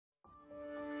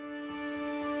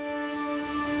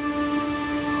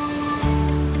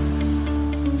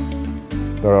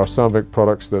There are Sandvik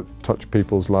products that touch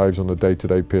people's lives on a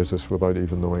day-to-day basis without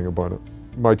even knowing about it.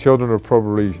 My children are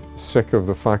probably sick of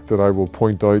the fact that I will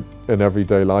point out in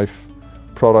everyday life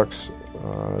products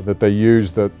that they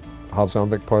use that have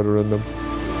Sandvik powder in them.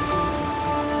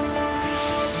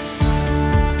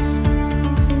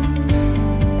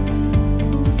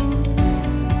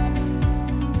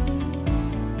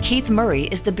 Keith Murray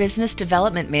is the Business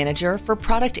Development Manager for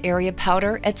Product Area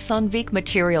Powder at Sandvik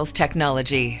Materials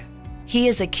Technology. He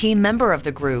is a key member of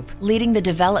the group, leading the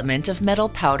development of metal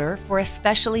powder for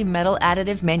especially metal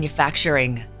additive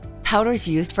manufacturing. Powders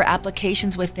used for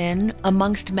applications within,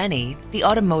 amongst many, the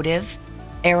automotive,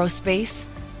 aerospace,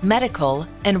 medical,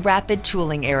 and rapid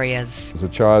tooling areas. As a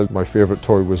child, my favorite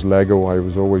toy was Lego. I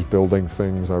was always building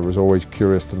things. I was always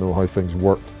curious to know how things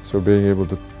worked. So being able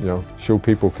to, show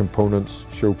people components,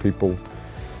 show people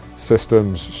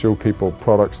systems, show people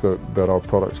products that our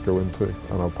products go into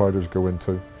and our powders go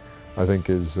into, I think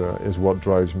is what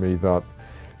drives me, that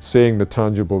seeing the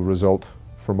tangible result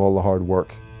from all the hard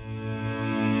work.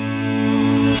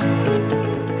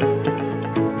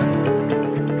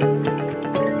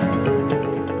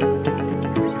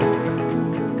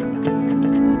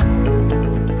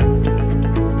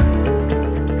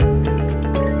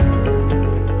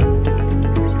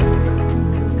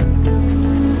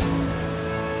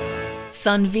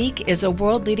 Sandvik is a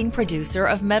world-leading producer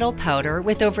of metal powder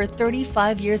with over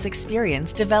 35 years'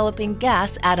 experience developing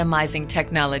gas atomizing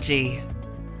technology.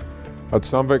 At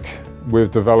Sandvik,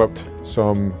 we've developed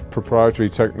some proprietary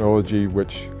technology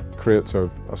which creates a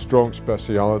strong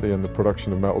speciality in the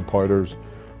production of metal powders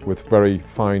with very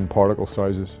fine particle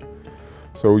sizes.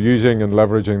 So using and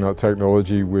leveraging that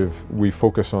technology, we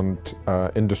focus on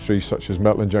industries such as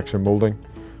metal injection molding,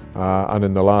 and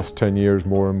in the last 10 years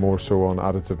more and more so on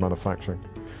additive manufacturing.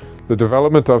 The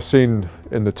development I've seen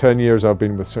in the 10 years I've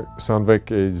been with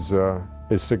Sandvik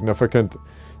is significant.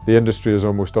 The industry is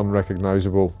almost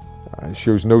unrecognizable. It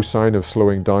shows no sign of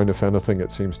slowing down. If anything,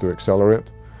 it seems to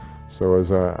accelerate. So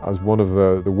as one of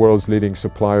the world's leading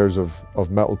suppliers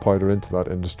of metal powder into that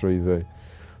industry,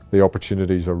 the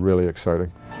opportunities are really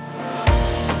exciting.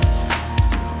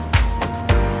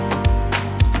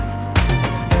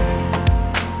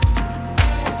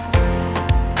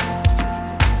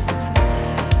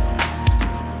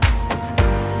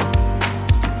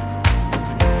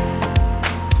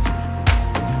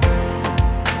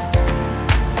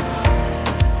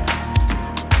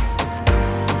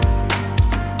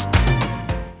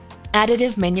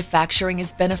 Additive manufacturing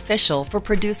is beneficial for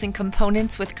producing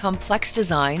components with complex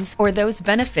designs or those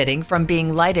benefiting from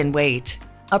being light in weight.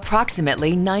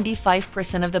 Approximately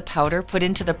 95% of the powder put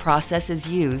into the process is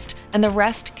used, and the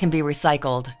rest can be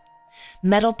recycled.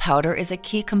 Metal powder is a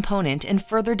key component in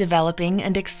further developing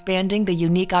and expanding the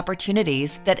unique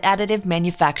opportunities that additive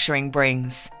manufacturing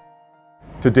brings.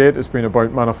 To date, it's been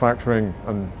about manufacturing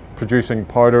and producing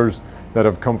powders that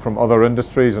have come from other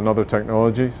industries and other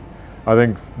technologies. I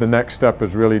think the next step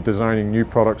is really designing new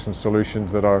products and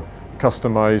solutions that are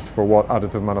customized for what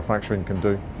additive manufacturing can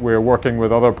do. We're working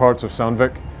with other parts of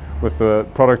Sandvik, with the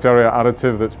product area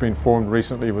additive that's been formed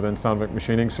recently within Sandvik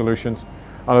Machining Solutions.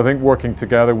 And I think working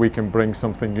together we can bring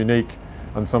something unique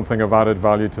and something of added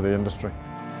value to the industry.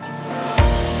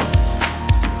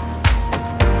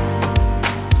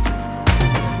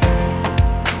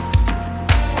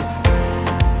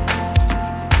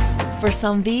 For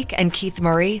Sandvik and Keith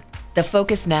Murray, the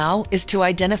focus now is to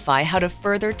identify how to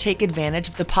further take advantage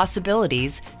of the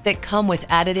possibilities that come with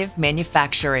additive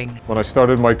manufacturing. When I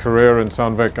started my career in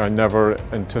Sandvik, I never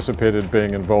anticipated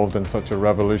being involved in such a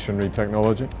revolutionary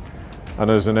technology. And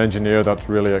as an engineer, that's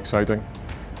really exciting.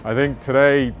 I think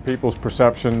today people's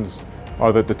perceptions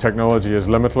are that the technology is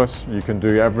limitless. You can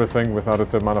do everything with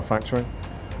additive manufacturing.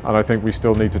 And I think we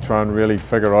still need to try and really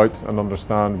figure out and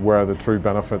understand where the true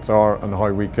benefits are and how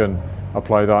we can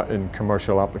apply that in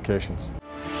commercial applications.